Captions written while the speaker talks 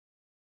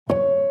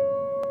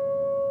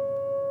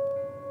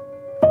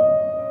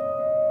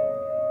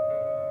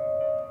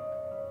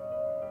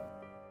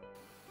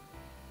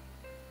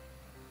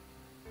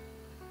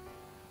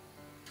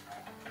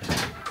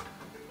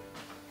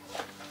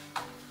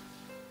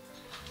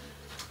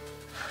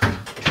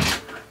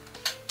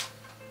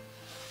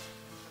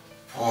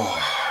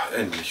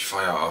endlich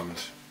Feierabend.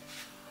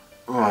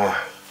 Oh.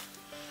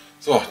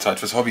 So, Zeit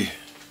fürs Hobby.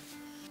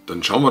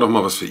 Dann schauen wir doch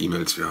mal, was für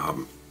E-Mails wir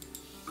haben.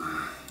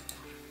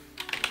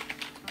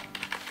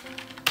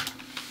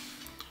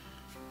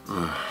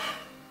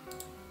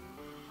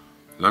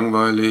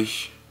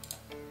 Langweilig.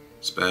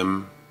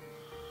 Spam.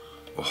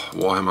 Oh,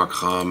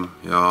 Warhammer-Kram.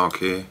 Ja,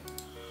 okay.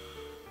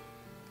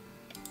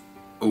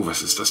 Oh,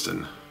 was ist das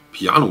denn?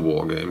 Piano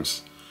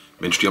Wargames.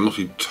 Mensch, die haben noch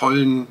die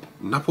tollen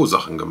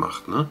Napo-Sachen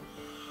gemacht, ne?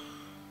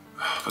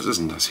 Was ist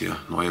denn das hier?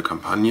 Neue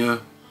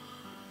Kampagne.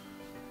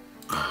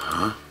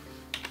 Aha.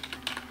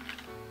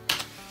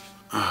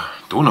 Ah,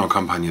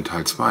 Donau-Kampagne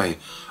Teil 2.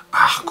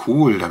 Ach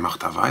cool, der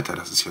macht da weiter.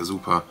 Das ist ja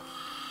super.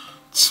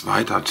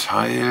 Zweiter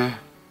Teil.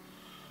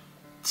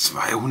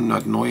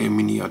 200 neue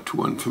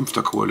Miniaturen.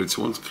 5.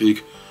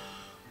 Koalitionskrieg.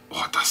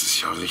 Oh, das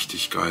ist ja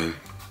richtig geil.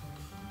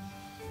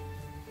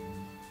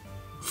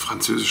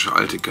 Französische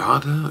alte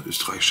Garde.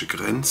 Österreichische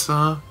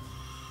Grenzer.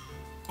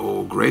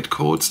 Oh, Great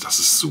Codes. Das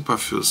ist super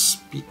fürs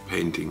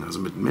Speedpainting. Also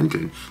mit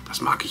Mänteln.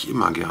 Das mag ich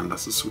immer gern.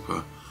 Das ist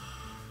super.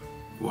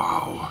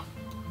 Wow.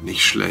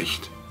 Nicht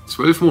schlecht.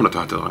 12 Monate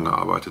hat er daran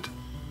gearbeitet.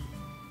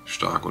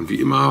 Stark. Und wie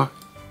immer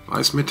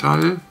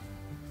Weißmetall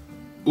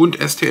und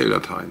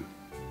STL-Dateien.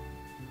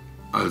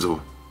 Also,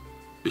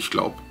 ich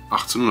glaube,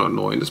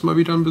 1809 ist mal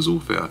wieder ein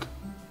Besuch wert.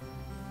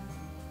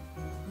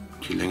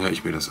 Je länger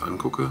ich mir das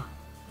angucke,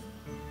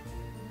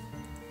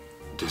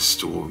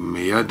 desto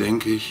mehr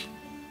denke ich,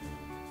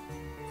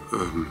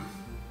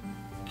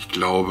 ich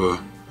glaube,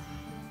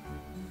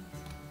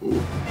 oh.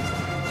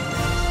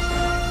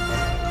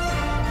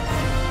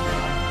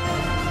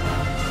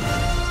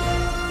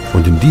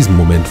 Und in diesem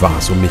Moment war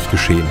es um mich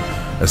geschehen.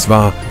 Es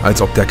war,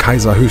 als ob der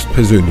Kaiser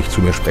höchstpersönlich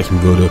zu mir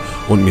sprechen würde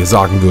und mir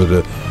sagen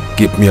würde,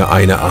 gib mir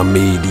eine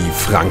Armee, die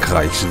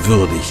Frankreichs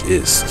würdig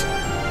ist.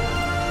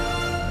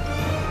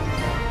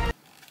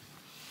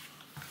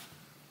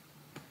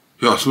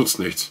 Ja, es nutzt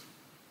nichts.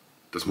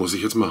 Das muss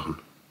ich jetzt machen.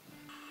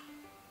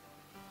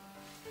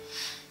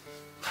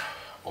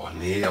 Oh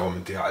nee, aber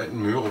mit der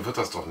alten Möhre wird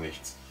das doch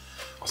nichts.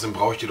 Außerdem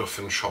brauche ich die doch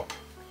für einen Shop.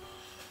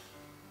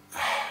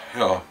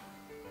 Ja,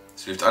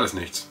 es hilft alles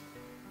nichts.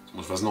 Es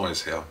muss was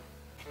Neues her.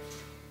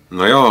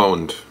 Naja,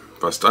 und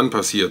was dann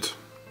passiert,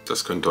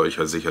 das könnt ihr euch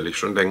ja sicherlich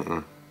schon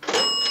denken.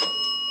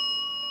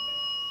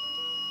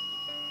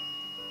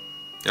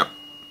 Ja,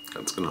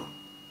 ganz genau.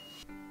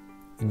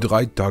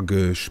 3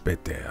 Tage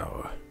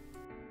später.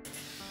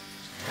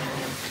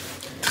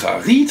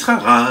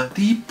 Trari-trara,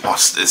 die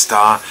Post ist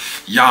da.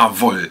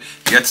 Jawohl,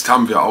 jetzt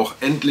haben wir auch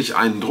endlich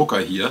einen Drucker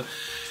hier,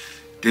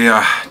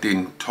 der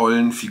den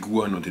tollen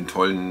Figuren und den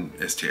tollen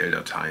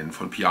STL-Dateien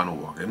von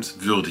Piano Wargames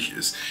würdig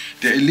ist.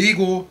 Der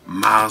Lego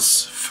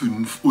Mars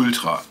 5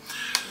 Ultra.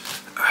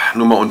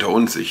 Nur mal unter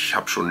uns, ich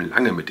habe schon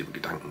lange mit dem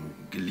Gedanken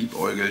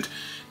geliebäugelt,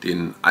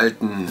 den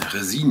alten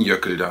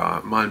Resinjöckel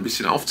da mal ein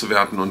bisschen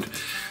aufzuwerten, und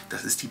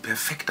das ist die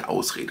perfekte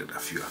Ausrede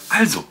dafür.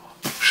 Also,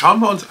 schauen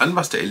wir uns an,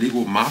 was der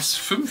Lego Mars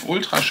 5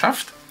 Ultra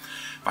schafft,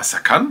 was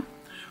er kann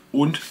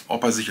und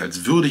ob er sich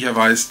als würdig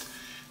erweist,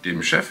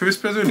 dem Chef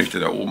höchstpersönlich,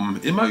 der da oben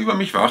immer über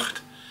mich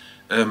wacht,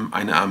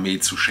 eine Armee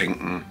zu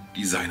schenken,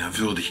 die seiner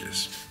würdig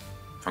ist.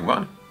 Fangen wir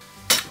an.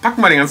 Packen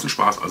wir den ganzen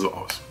Spaß also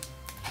aus.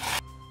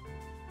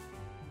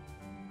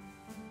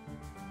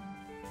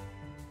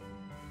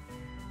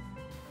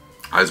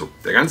 Also,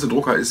 der ganze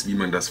Drucker ist, wie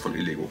man das von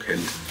Lego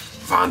kennt,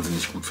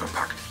 wahnsinnig gut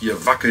verpackt.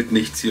 Hier wackelt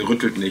nichts, hier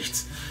rüttelt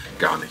nichts,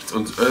 gar nichts.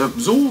 Und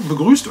so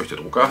begrüßt euch der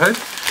Drucker halt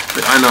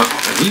mit einer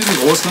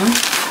riesengroßen,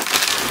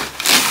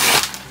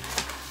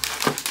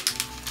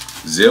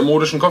 sehr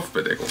modischen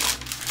Kopfbedeckung.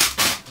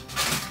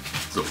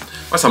 So,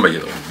 was haben wir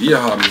hier drin?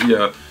 Wir haben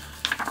hier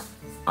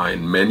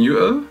ein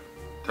Manual.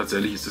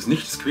 Tatsächlich ist es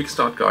nicht das Quick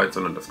Start Guide,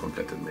 sondern das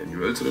komplette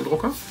Manual zu dem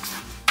Drucker.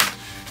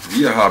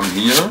 Wir haben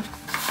hier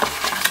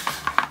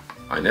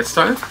ein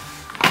Netzteil.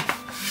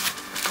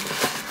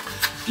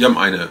 Wir haben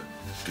eine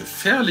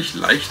gefährlich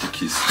leichte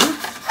Kiste,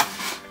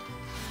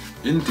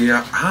 in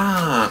der,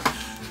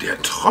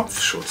 der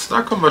Tropfschutz,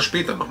 da kommen wir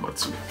später nochmal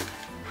zu,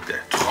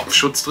 der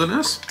Tropfschutz drin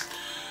ist.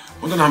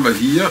 Und dann haben wir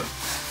hier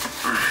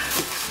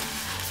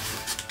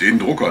den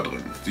Drucker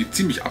drin. Sieht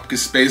ziemlich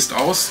abgespaced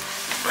aus.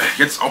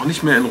 Jetzt auch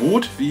nicht mehr in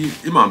Rot, wie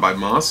immer beim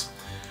Mars.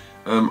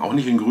 Auch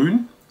nicht in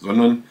Grün,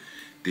 sondern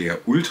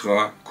der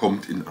Ultra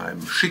kommt in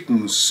einem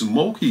schicken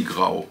Smoky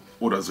Grau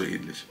oder so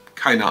ähnlich.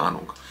 Keine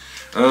Ahnung.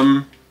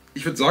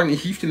 Ich würde sagen,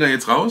 ich hief den da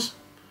jetzt raus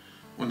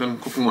und dann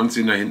gucken wir uns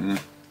den da hinten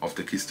auf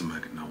der Kiste mal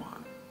genauer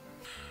an.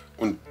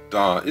 Und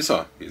da ist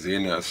er. Wir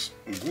sehen, er ist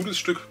ein gutes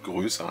Stück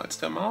größer als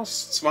der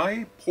Mars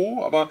 2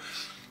 Pro, aber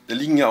da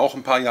liegen ja auch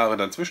ein paar Jahre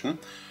dazwischen.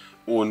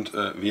 Und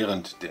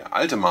während der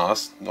alte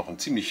Mars noch ein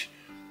ziemlich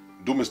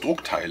dummes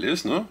Druckteil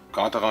ist, ne?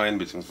 Karte rein,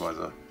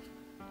 beziehungsweise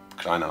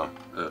kleiner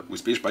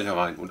USB-Speicher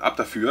rein und ab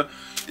dafür,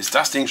 ist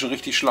das Ding schon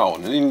richtig schlau.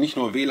 Ne? Nicht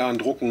nur WLAN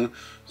drucken,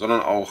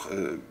 sondern auch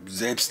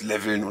selbst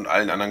leveln und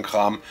allen anderen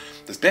Kram.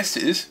 Das Beste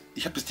ist,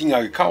 ich habe das Ding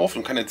ja gekauft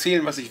und kann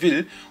erzählen, was ich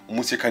will und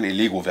muss hier kein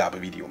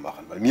Lego-Werbevideo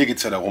machen. Weil mir geht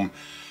es ja darum,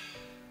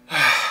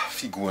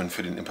 Figuren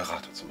für den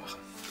Imperator zu machen.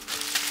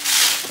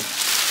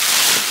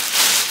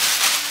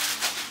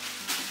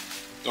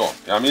 So,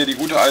 wir haben hier die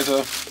gute alte,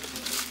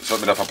 das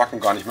hört mit der Verpackung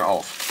gar nicht mehr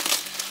auf.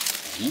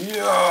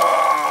 Hier.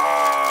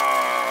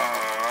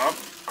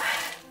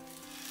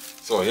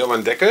 So, hier haben wir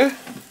einen Deckel.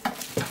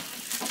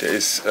 Der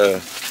ist,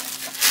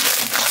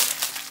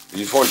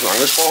 wie vorhin schon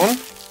angesprochen,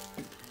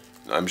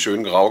 in einem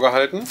schönen Grau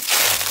gehalten.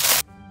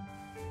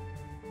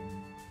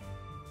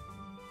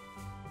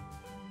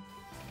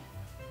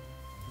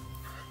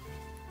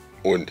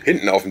 Und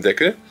hinten auf dem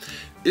Deckel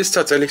ist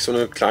tatsächlich so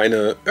eine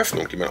kleine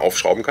Öffnung, die man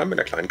aufschrauben kann mit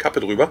einer kleinen Kappe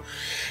drüber.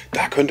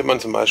 Da könnte man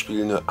zum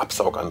Beispiel eine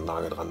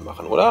Absauganlage dran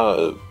machen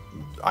oder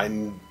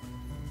eine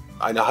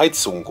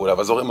Heizung oder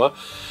was auch immer.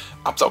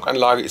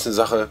 Absauganlage ist eine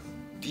Sache,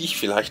 die ich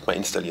vielleicht mal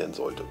installieren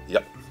sollte.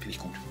 Ja, finde ich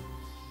gut.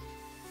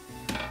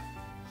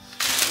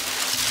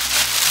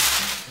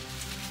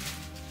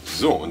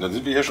 So, und dann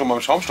sind wir hier schon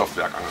beim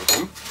Schaumstoffwerk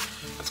angekommen.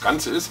 Das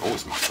Ganze ist, oh,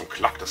 es macht so einen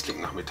Klack, das klingt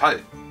nach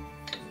Metall.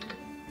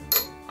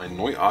 Ein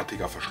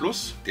neuartiger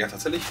Verschluss, der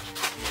tatsächlich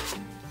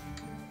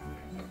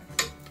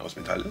aus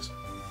Metall ist.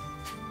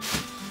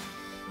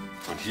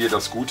 Und hier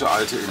das gute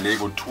alte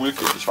Lego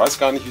Toolkit. Ich weiß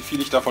gar nicht, wie viel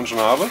ich davon schon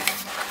habe.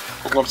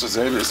 Gucken, ob es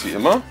dasselbe ist wie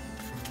immer.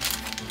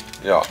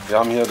 Ja, wir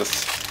haben hier das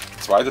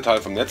zweite Teil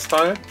vom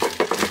Netzteil.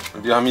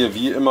 Und wir haben hier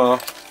wie immer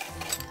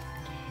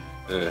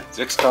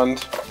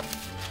Sechskant,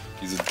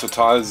 diese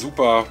total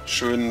super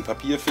schönen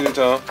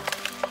Papierfilter,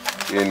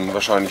 den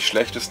wahrscheinlich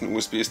schlechtesten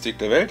USB-Stick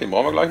der Welt, den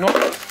brauchen wir gleich noch.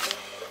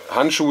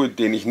 Handschuhe,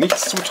 denen ich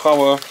nichts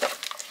zutraue.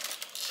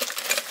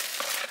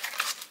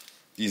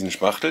 Diesen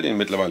Spachtel, den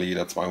mittlerweile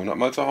jeder 200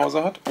 Mal zu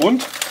Hause hat.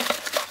 Und,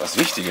 was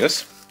wichtig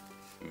ist,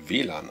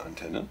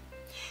 WLAN-Antenne.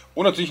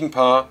 Und natürlich ein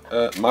paar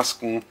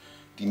Masken,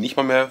 die nicht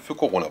mal mehr für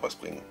Corona was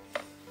bringen.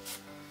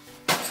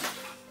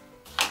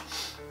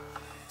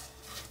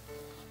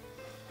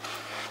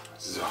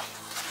 So,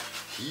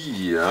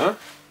 hier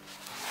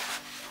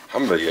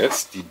haben wir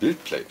jetzt die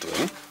Bildplate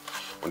drin.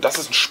 Und das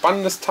ist ein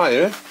spannendes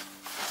Teil.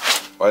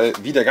 Weil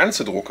wie der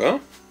ganze Drucker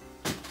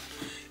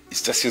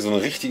ist das hier so ein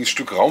richtiges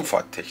Stück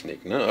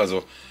Raumfahrttechnik. Ne?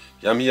 Also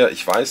wir haben hier,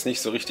 ich weiß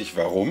nicht so richtig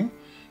warum,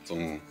 so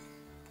ein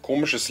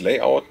komisches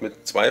Layout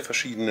mit zwei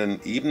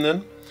verschiedenen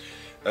Ebenen.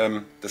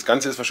 Das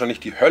Ganze ist wahrscheinlich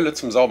die Hölle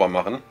zum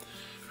Saubermachen.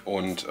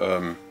 Und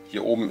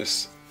hier oben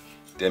ist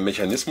der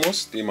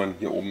Mechanismus, den man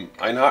hier oben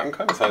einhaken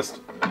kann. Das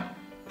heißt,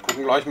 wir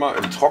gucken gleich mal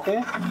im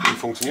Trocken, wie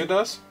funktioniert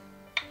das.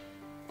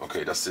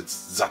 Okay, das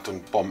sitzt satt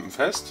und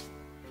bombenfest.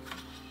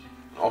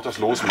 Auch das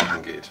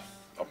Losmachen geht.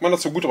 Ob man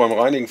das so gut beim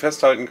Reinigen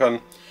festhalten kann,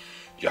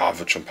 ja,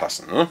 wird schon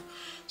passen. Ne?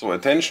 So,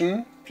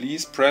 attention,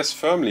 please press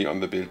firmly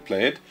on the build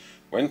plate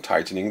when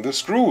tightening the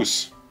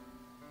screws.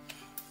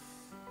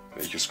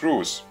 Welche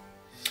Screws?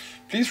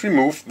 Please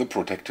remove the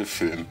protective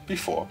film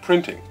before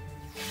printing.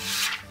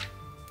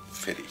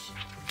 Fertig.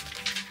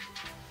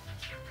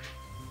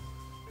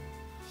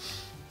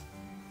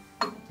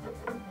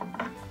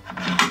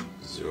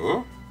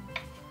 So.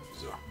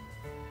 So.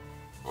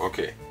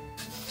 Okay.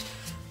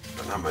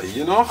 Dann haben wir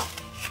hier noch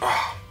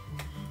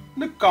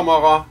eine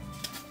Kamera.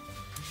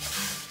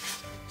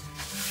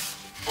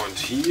 Und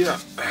hier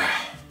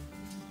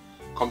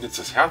kommt jetzt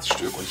das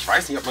Herzstück. Und ich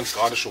weiß nicht, ob man es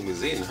gerade schon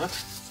gesehen hat.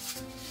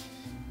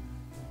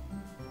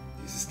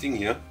 Dieses Ding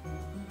hier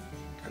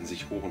kann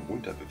sich hoch und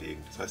runter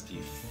bewegen. Das heißt, die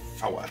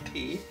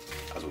VAT,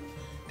 also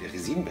der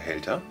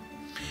Resinbehälter,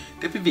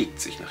 der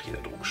bewegt sich nach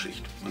jeder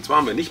Druckschicht. Und zwar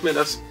haben wir nicht mehr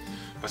das,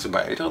 was wir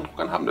bei älteren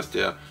Druckern haben, dass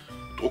der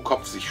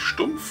Druckkopf sich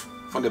stumpf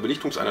von der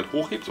Belichtungseinheit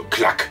hochhebt, so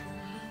klack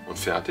und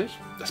fertig.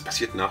 Das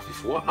passiert nach wie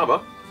vor,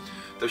 aber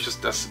dadurch,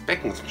 dass das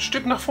Becken ein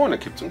Stück nach vorne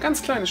kippt, so ein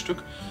ganz kleines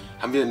Stück,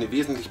 haben wir eine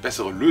wesentlich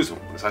bessere Lösung.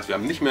 Das heißt, wir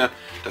haben nicht mehr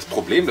das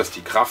Problem, dass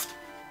die Kraft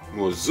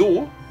nur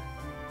so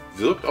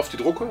wirkt auf die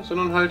Drucke,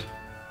 sondern halt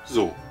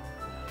so.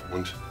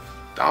 Und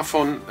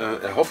davon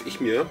erhoffe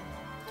ich mir,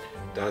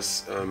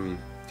 dass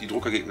die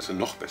Druckergebnisse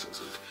noch besser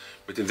sind.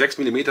 Mit den 6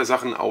 mm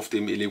Sachen auf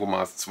dem Lego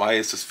Mars 2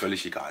 ist es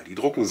völlig egal. Die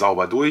drucken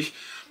sauber durch,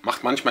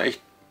 macht manchmal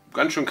echt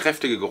ganz schön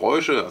kräftige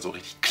Geräusche, also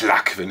richtig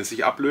klack, wenn es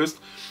sich ablöst.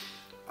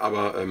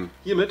 Aber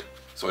hiermit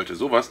sollte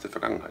sowas der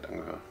Vergangenheit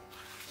angehören.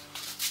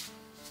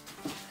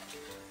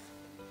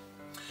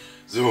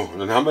 So, und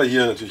dann haben wir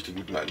hier natürlich die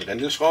guten alten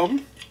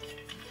Rändelschrauben.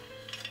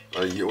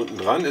 Weil hier unten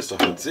dran ist doch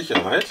mit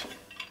Sicherheit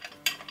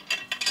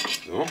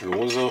so,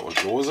 lose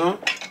und lose.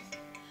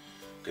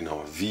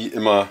 Genau, wie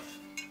immer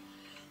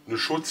eine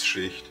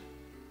Schutzschicht.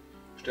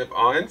 Step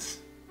 1,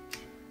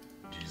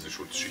 diese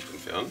Schutzschicht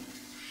entfernen.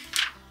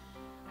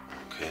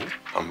 Okay,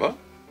 haben wir.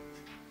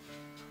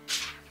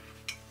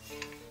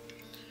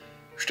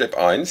 Step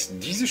 1,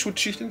 diese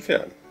Schutzschicht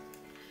entfernen.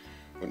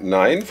 Und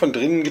nein, von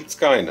drinnen gibt es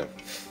keine.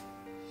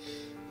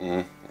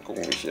 Mal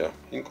gucken, wie ich hier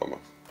hinkomme.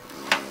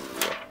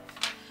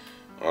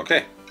 Ja.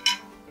 Okay.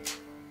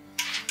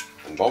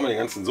 Dann bauen wir den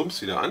ganzen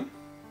Sumps wieder an.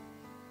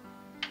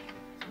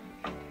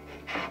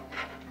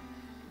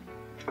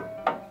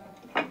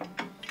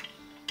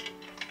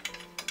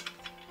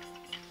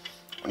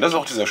 Und das ist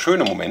auch dieser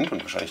schöne Moment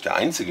und wahrscheinlich der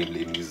einzige im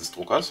Leben dieses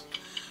Druckers,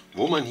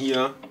 wo man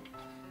hier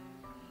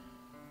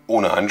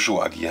ohne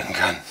Handschuhe agieren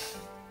kann.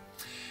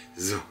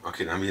 So,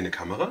 okay, dann haben wir hier eine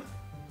Kamera.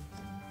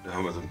 Da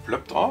haben wir so einen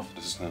Plöpp drauf.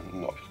 Das ist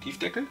ein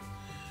Objektivdeckel.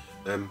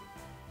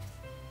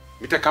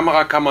 Mit der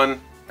Kamera kann man,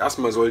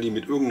 erstmal soll die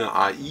mit irgendeiner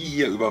AI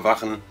hier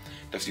überwachen,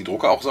 dass die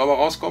Drucker auch sauber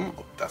rauskommen.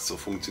 Ob das so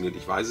funktioniert,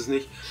 ich weiß es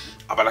nicht.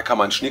 Aber da kann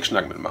man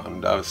Schnickschnack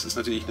mitmachen. Das ist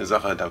natürlich eine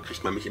Sache, da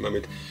kriegt man mich immer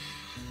mit.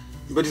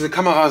 Über diese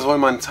Kamera soll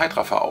man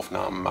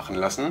Zeitrafferaufnahmen machen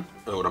lassen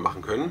oder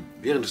machen können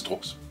während des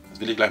Drucks. Das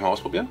will ich gleich mal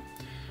ausprobieren.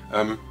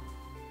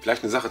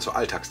 Vielleicht eine Sache zur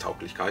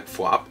Alltagstauglichkeit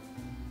vorab.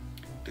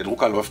 Der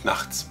Drucker läuft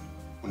nachts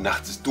und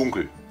nachts ist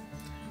dunkel.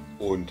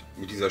 Und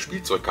mit dieser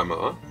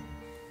Spielzeugkamera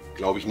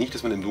glaube ich nicht,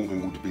 dass man im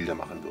Dunkeln gute Bilder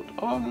machen wird.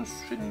 Aber das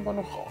finden wir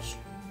noch raus.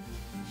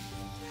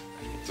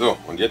 So,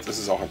 und jetzt ist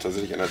es auch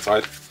tatsächlich an der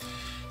Zeit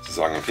zu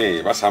sagen,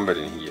 okay, was haben wir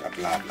denn hier?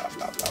 Bla bla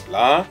bla bla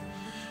bla.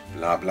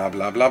 Bla bla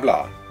bla bla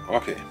bla.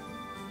 Okay.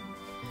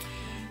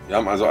 Wir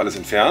haben also alles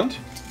entfernt.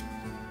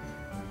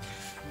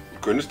 Wir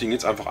können das Ding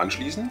jetzt einfach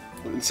anschließen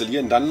und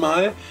installieren dann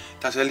mal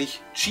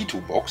tatsächlich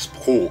Cheetobox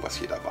Pro, was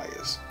hier dabei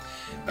ist.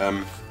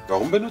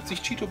 Warum benutze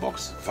ich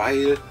Cheetobox?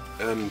 Weil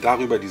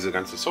darüber diese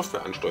ganze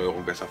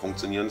Softwareansteuerung besser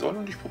funktionieren soll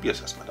und ich probiere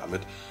es erstmal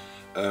damit.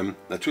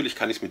 Natürlich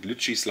kann ich es mit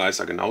Litchi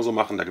Slicer genauso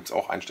machen, da gibt es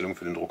auch Einstellungen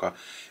für den Drucker.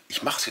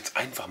 Ich mache es jetzt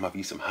einfach mal,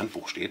 wie es im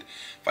Handbuch steht,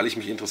 weil ich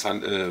mich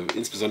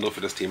insbesondere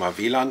für das Thema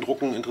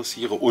WLAN-Drucken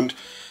interessiere und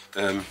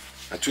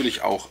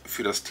natürlich auch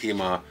für das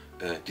Thema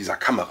dieser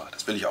Kamera.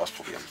 Das will ich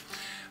ausprobieren.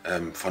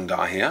 Von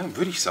daher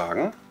würde ich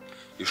sagen,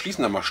 wir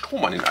schließen da mal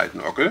Strom an den alten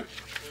Öckel,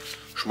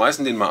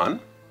 schmeißen den mal an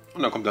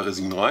und dann kommt da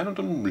Resin rein und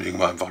dann legen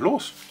wir einfach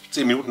los.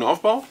 10 Minuten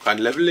Aufbau, kein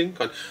Leveling,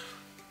 kein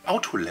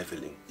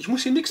Auto-Leveling. Ich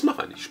muss hier nichts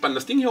machen. Ich spanne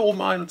das Ding hier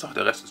oben ein und sage,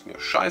 der Rest ist mir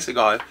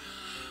scheißegal.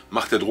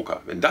 Macht der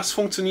Drucker. Wenn das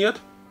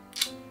funktioniert,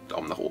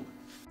 Daumen nach oben.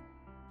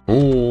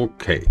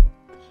 Okay.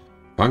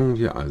 Fangen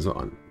wir also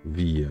an.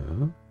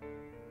 Wir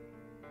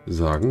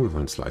sagen, wir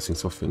wollen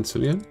Slicing-Software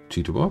installieren.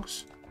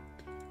 Cheetobox.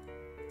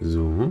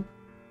 So.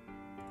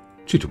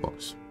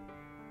 Cheetobox.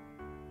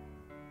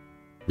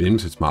 Wir nehmen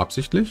es jetzt mal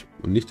absichtlich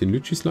und nicht den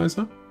Litchi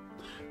Slicer,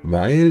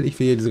 weil ich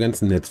will ja diese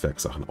ganzen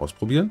Netzwerksachen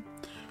ausprobieren.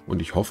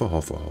 Und ich hoffe,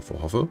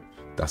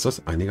 dass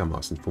das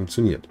einigermaßen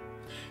funktioniert.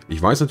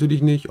 Ich weiß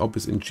natürlich nicht, ob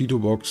es in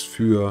Cheetobox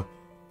für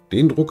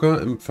den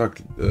Drucker in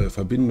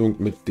Verbindung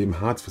mit dem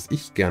Harz, was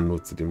ich gern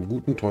nutze, dem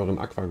guten, teuren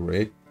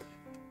Aquagray,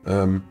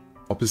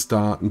 ob es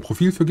da ein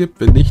Profil für gibt.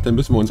 Wenn nicht, dann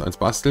müssen wir uns eins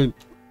basteln.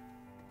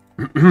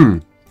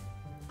 Lassen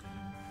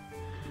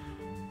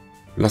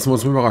wir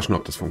uns mal überraschen,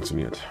 ob das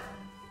funktioniert.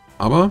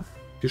 Aber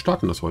wir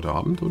starten das heute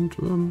Abend und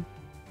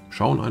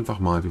schauen einfach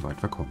mal, wie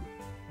weit wir kommen.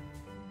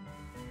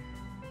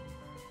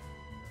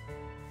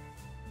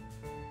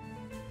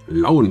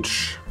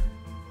 Launch.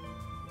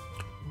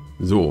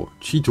 So,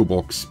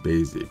 Cheetobox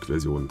Basic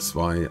Version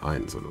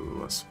 2.1 oder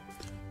sowas.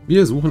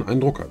 Wir suchen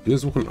einen Drucker. Wir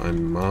suchen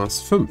einen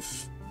Maß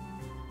 5.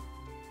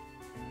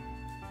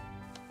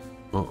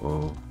 Oh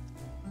oh.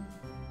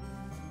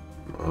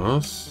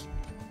 Maß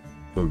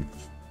 5.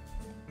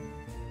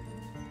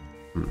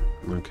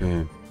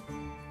 Okay.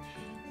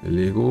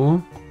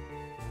 Lego.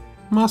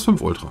 Maß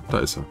 5 Ultra. Da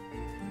ist er.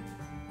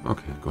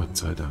 Okay, Gott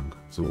sei Dank.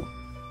 So.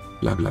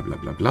 Bla bla bla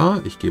bla bla.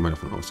 Ich gehe mal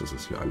davon aus, dass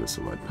das hier alles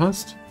soweit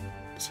passt.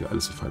 Dass hier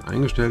alles so fein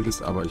eingestellt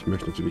ist. Aber ich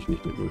möchte natürlich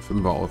nicht mit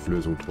 0,5er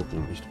Auflösung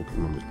drucken. Ich drucke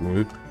immer mit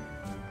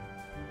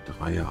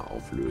 0,3er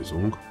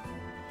Auflösung.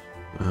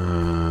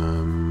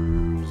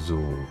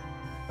 So.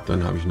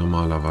 Dann habe ich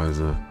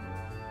normalerweise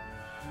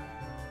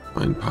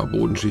ein paar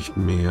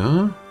Bodenschichten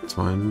mehr.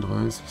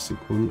 32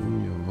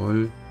 Sekunden,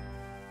 jawohl.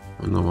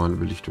 Und normale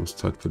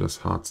Belichtungszeit für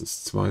das Harz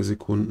ist 2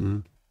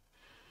 Sekunden.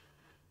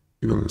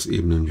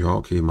 Übergangsebenen, ja,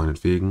 okay,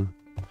 meinetwegen.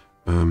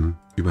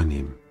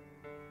 Übernehmen.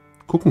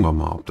 Gucken wir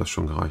mal, ob das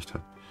schon gereicht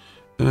hat.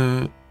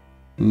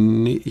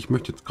 Nee, ich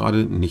möchte jetzt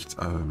gerade nichts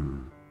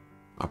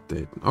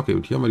updaten. Okay,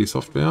 und hier haben wir die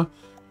Software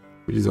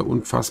mit dieser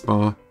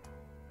unfassbar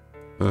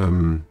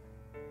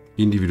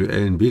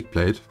individuellen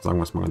Backplate, sagen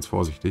wir es mal ganz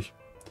vorsichtig.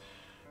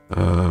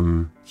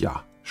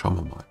 Ja, schauen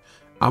wir mal.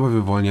 Aber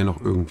wir wollen ja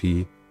noch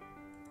irgendwie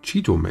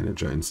Cheeto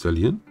Manager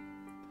installieren,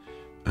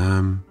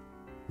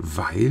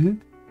 weil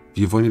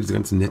wir wollen ja diese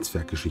ganze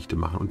Netzwerkgeschichte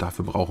machen und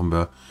dafür brauchen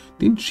wir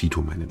den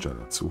Cheeto Manager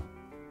dazu.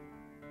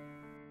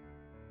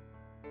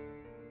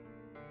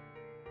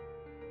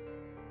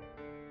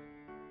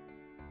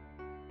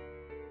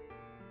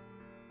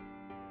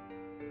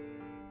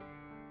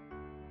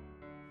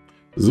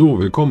 So,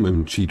 willkommen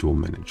im Cheeto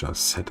Manager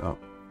Setup.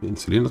 Wir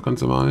installieren das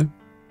Ganze mal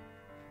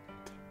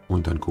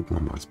und dann gucken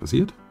wir mal, was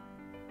passiert.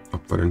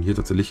 Ob wir dann hier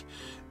tatsächlich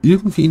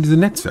irgendwie in diese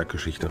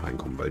Netzwerkgeschichte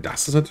reinkommen, weil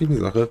das ist natürlich eine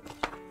Sache,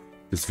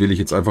 das will ich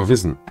jetzt einfach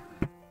wissen.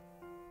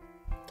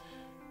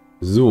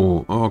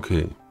 So,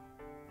 okay.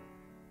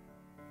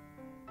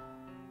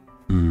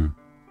 Schon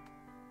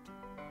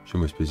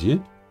was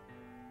passiert?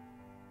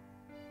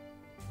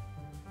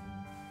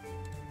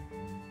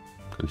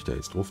 Kann ich da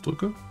jetzt drauf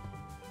drücken?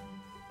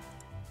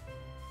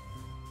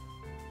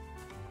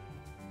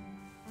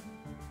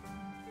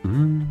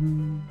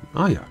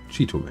 Ah ja,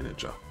 Cheeto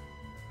Manager.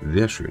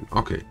 Sehr schön,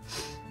 okay.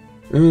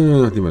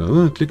 Nachdem wir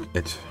da Klick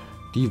Add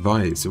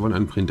Device. Wir wollen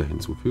einen Printer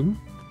hinzufügen.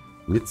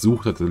 Und jetzt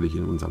sucht er tatsächlich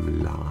in unserem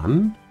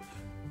Wlan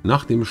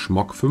nach dem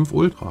Schmock 5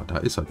 Ultra. Da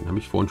ist er, den habe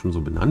ich vorhin schon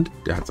so benannt.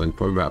 Der hat sein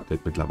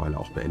Firmware-Update mittlerweile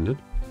auch beendet.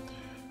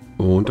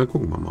 Und dann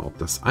gucken wir mal, ob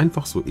das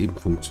einfach so eben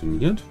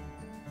funktioniert.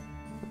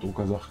 Der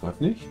Drucker sagt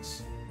gerade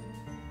nichts.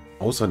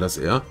 Außer, dass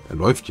er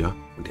läuft ja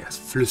und er ist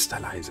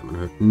flüsterleise. Man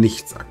hört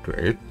nichts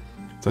aktuell.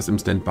 Das heißt, im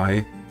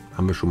Standby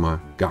haben wir schon mal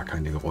gar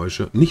keine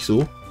Geräusche. Nicht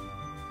so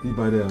wie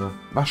bei der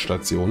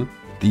Waschstation,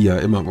 die ja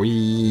immer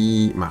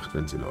macht,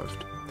 wenn sie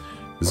läuft.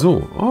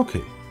 So,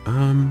 okay.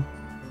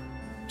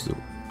 So.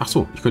 Ach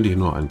so, ich könnte hier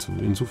nur einen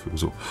hinzufügen.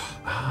 So.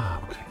 Ah,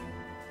 okay.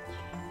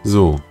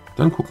 So,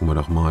 dann gucken wir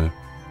doch mal.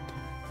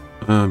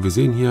 Wir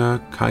sehen hier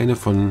keine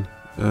von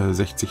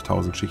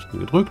 60.000 Schichten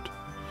gedrückt.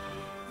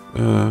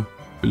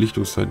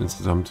 Belichtungszeit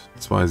insgesamt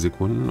 2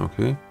 Sekunden.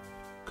 Okay.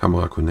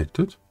 Kamera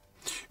connected.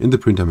 In the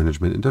Printer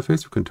Management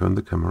Interface, you can turn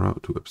the camera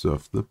to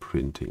observe the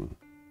printing.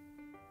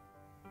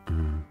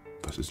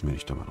 Was ist, wenn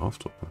ich da mal drauf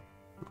drücke?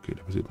 Okay,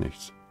 da passiert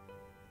nichts.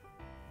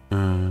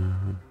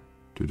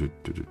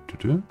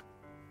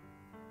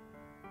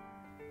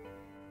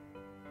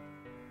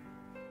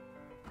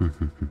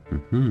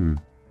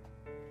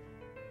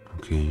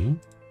 Okay.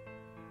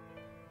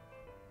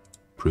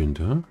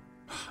 Printer.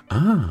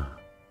 Ah.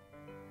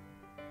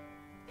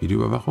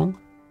 Videoüberwachung.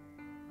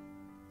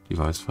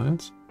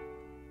 Device-Files.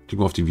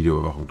 Klicken wir auf die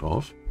Videoüberwachung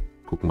drauf.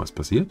 Gucken, was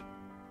passiert.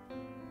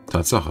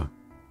 Tatsache.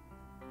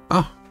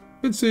 Ah,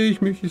 jetzt sehe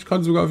ich mich. Ich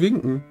kann sogar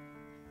winken.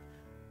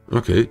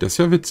 Okay, das ist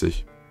ja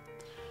witzig.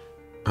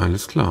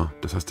 Alles klar.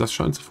 Das heißt, das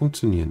scheint zu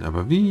funktionieren.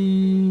 Aber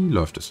wie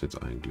läuft das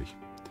jetzt eigentlich?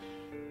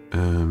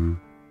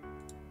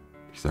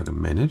 Ich sage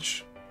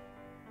Manage.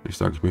 Ich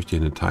sage, ich möchte hier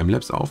eine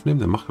Timelapse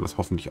aufnehmen. Dann macht er das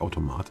hoffentlich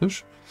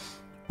automatisch.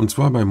 Und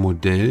zwar bei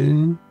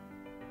Modellen,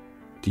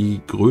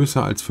 die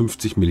größer als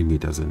 50 mm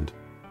sind.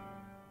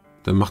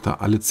 Dann macht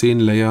er alle 10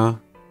 Layer.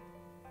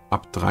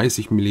 Ab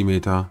 30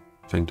 mm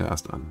fängt er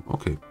erst an.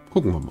 Okay,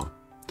 gucken wir mal.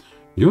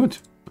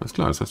 Gut, alles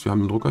klar. Das heißt, wir haben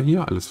den Drucker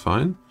hier. Alles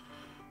fein.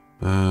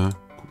 Gucken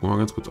wir mal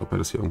ganz kurz, ob er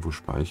das hier irgendwo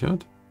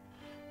speichert.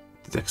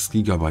 6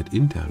 GB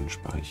internen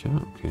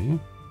Speicher. Okay.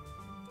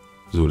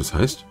 So, das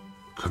heißt,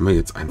 können wir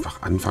jetzt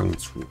einfach anfangen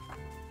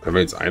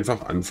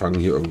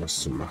hier irgendwas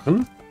zu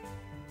machen?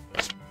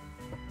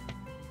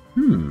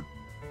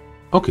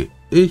 Okay,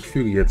 ich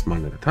füge jetzt mal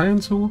eine Datei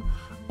hinzu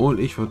und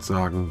ich würde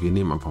sagen, wir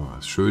nehmen einfach mal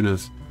was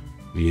Schönes.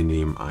 Wir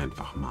nehmen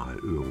einfach mal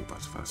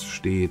irgendwas, was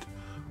steht.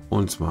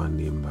 Und zwar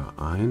nehmen wir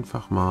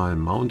einfach mal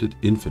Mounted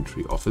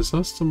Infantry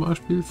Officers zum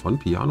Beispiel von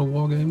Piano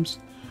Wargames.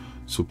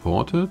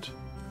 Supported.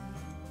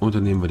 Und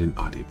dann nehmen wir den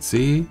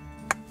ADC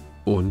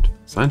und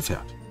sein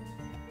Pferd.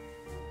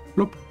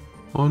 Flupp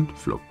und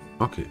flupp.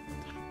 Okay.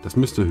 Das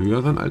müsste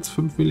höher sein als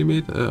 5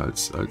 mm,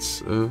 als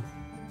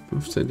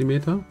 5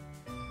 cm.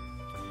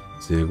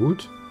 Sehr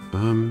gut.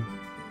 Dann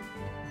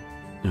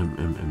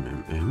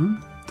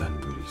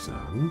würde ich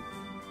sagen,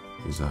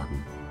 wir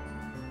sagen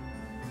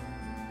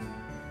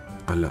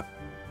alle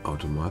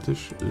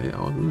automatisch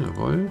layouten,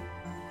 jawohl.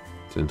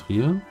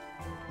 Zentrieren.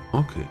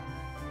 Okay.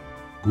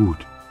 Gut.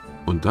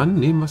 Und dann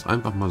nehmen wir es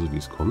einfach mal so, wie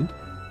es kommt.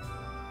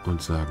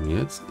 Und sagen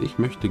jetzt, ich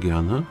möchte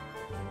gerne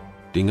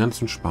den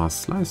ganzen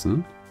Spaß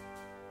slicen.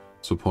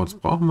 Supports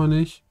brauchen wir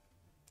nicht.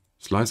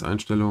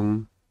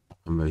 Slice-Einstellungen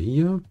haben wir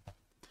hier.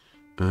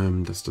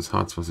 Das ist das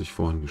Harz, was ich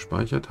vorhin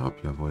gespeichert habe.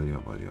 Jawohl,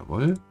 jawohl,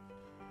 jawohl.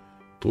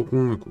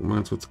 Drucken. Wir gucken mal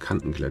ganz kurz.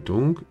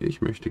 Kantenglättung.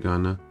 Ich möchte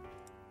gerne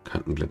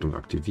Kantenglättung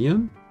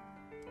aktivieren.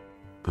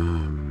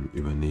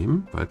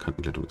 Übernehmen, weil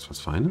Kantenglättung ist was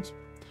Feines.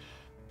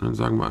 Und dann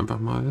sagen wir einfach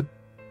mal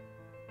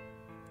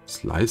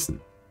Slicen.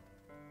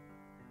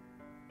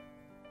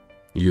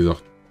 Wie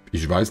gesagt,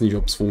 ich weiß nicht,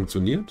 ob es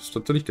funktioniert. Das ist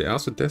tatsächlich der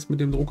erste Test mit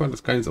dem Drucker.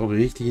 Das kann jetzt auch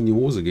richtig in die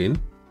Hose gehen.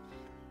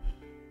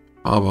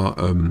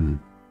 Aber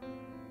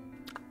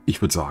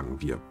ich würde sagen,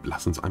 wir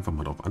lassen uns einfach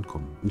mal drauf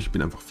ankommen. Und ich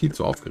bin einfach viel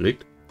zu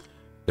aufgeregt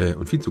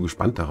und viel zu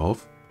gespannt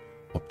darauf,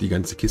 ob die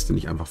ganze Kiste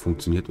nicht einfach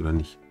funktioniert oder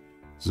nicht.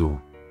 So,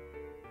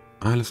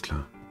 alles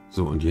klar.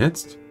 So, und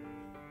jetzt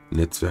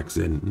Netzwerk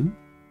senden.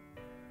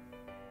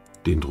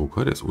 Den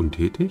Drucker, der ist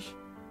untätig.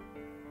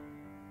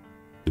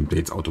 Nimmt er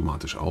jetzt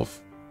automatisch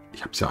auf.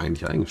 Ich habe es ja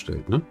eigentlich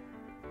eingestellt, ne?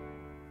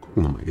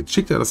 Gucken wir mal. Jetzt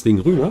schickt er das Ding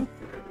rüber.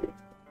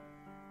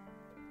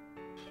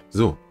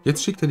 So,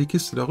 jetzt schickt er die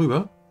Kiste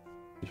darüber.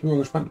 Ich bin mal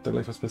gespannt, ob da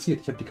gleich was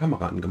passiert. Ich habe die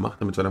Kamera angemacht,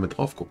 damit wir damit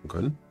drauf gucken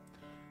können.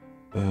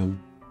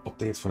 Ob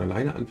der jetzt von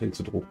alleine anfängt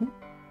zu drucken.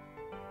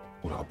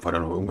 Oder ob wir da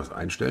noch irgendwas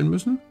einstellen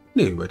müssen.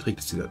 Ne, überträgt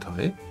es die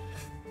Datei.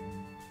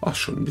 Ach,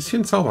 schon ein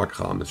bisschen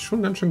Zauberkram. Ist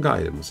schon ganz schön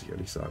geil, muss ich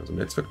ehrlich sagen. So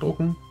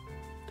Netzwerkdrucken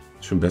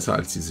ist schon besser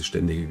als diese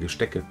ständige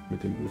Gestecke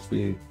mit dem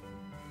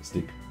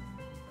USB-Stick.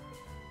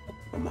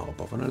 Gucken wir mal, ob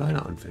er von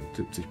alleine anfängt.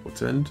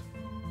 70%.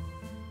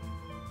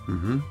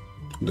 Und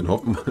dann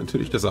hoffen wir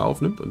natürlich, dass er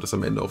aufnimmt und dass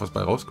am Ende auch was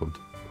bei rauskommt.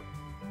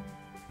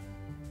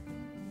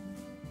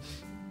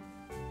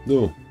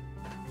 So.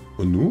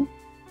 Und nun?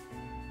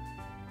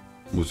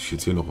 Muss ich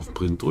jetzt hier noch auf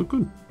Print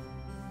drücken?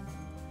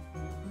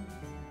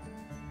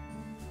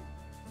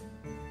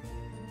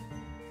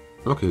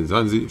 Okay,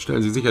 stellen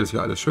Sie sicher, dass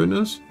hier alles schön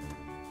ist.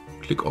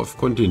 Klick auf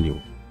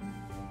Continue.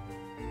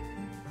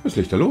 Was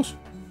legt da los?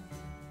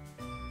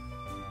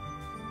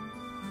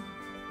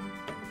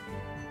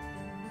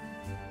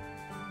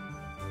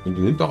 Und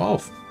die nimmt doch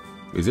auf.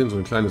 Wir sehen so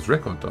ein kleines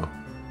Record da.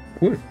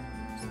 Cool.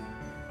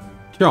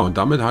 Tja, und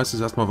damit heißt es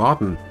erstmal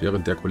warten,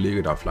 während der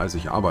Kollege da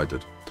fleißig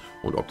arbeitet.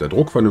 Und ob der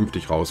Druck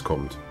vernünftig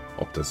rauskommt,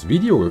 ob das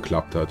Video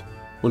geklappt hat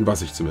und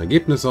was ich zum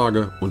Ergebnis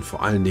sage und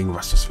vor allen Dingen,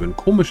 was das für ein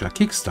komischer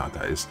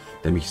Kickstarter ist,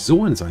 der mich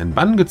so in seinen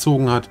Bann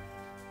gezogen hat,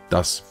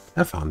 das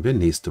erfahren wir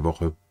nächste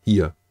Woche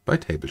hier bei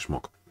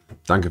Tableschmock.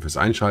 Danke fürs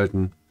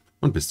Einschalten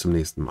und bis zum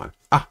nächsten Mal.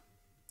 Ah,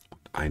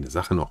 und eine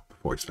Sache noch,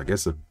 bevor ich es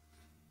vergesse.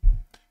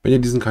 Wenn ihr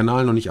diesen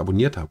Kanal noch nicht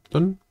abonniert habt,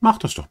 dann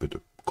macht das doch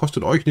bitte.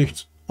 Kostet euch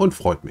nichts und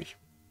freut mich.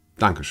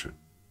 Dankeschön.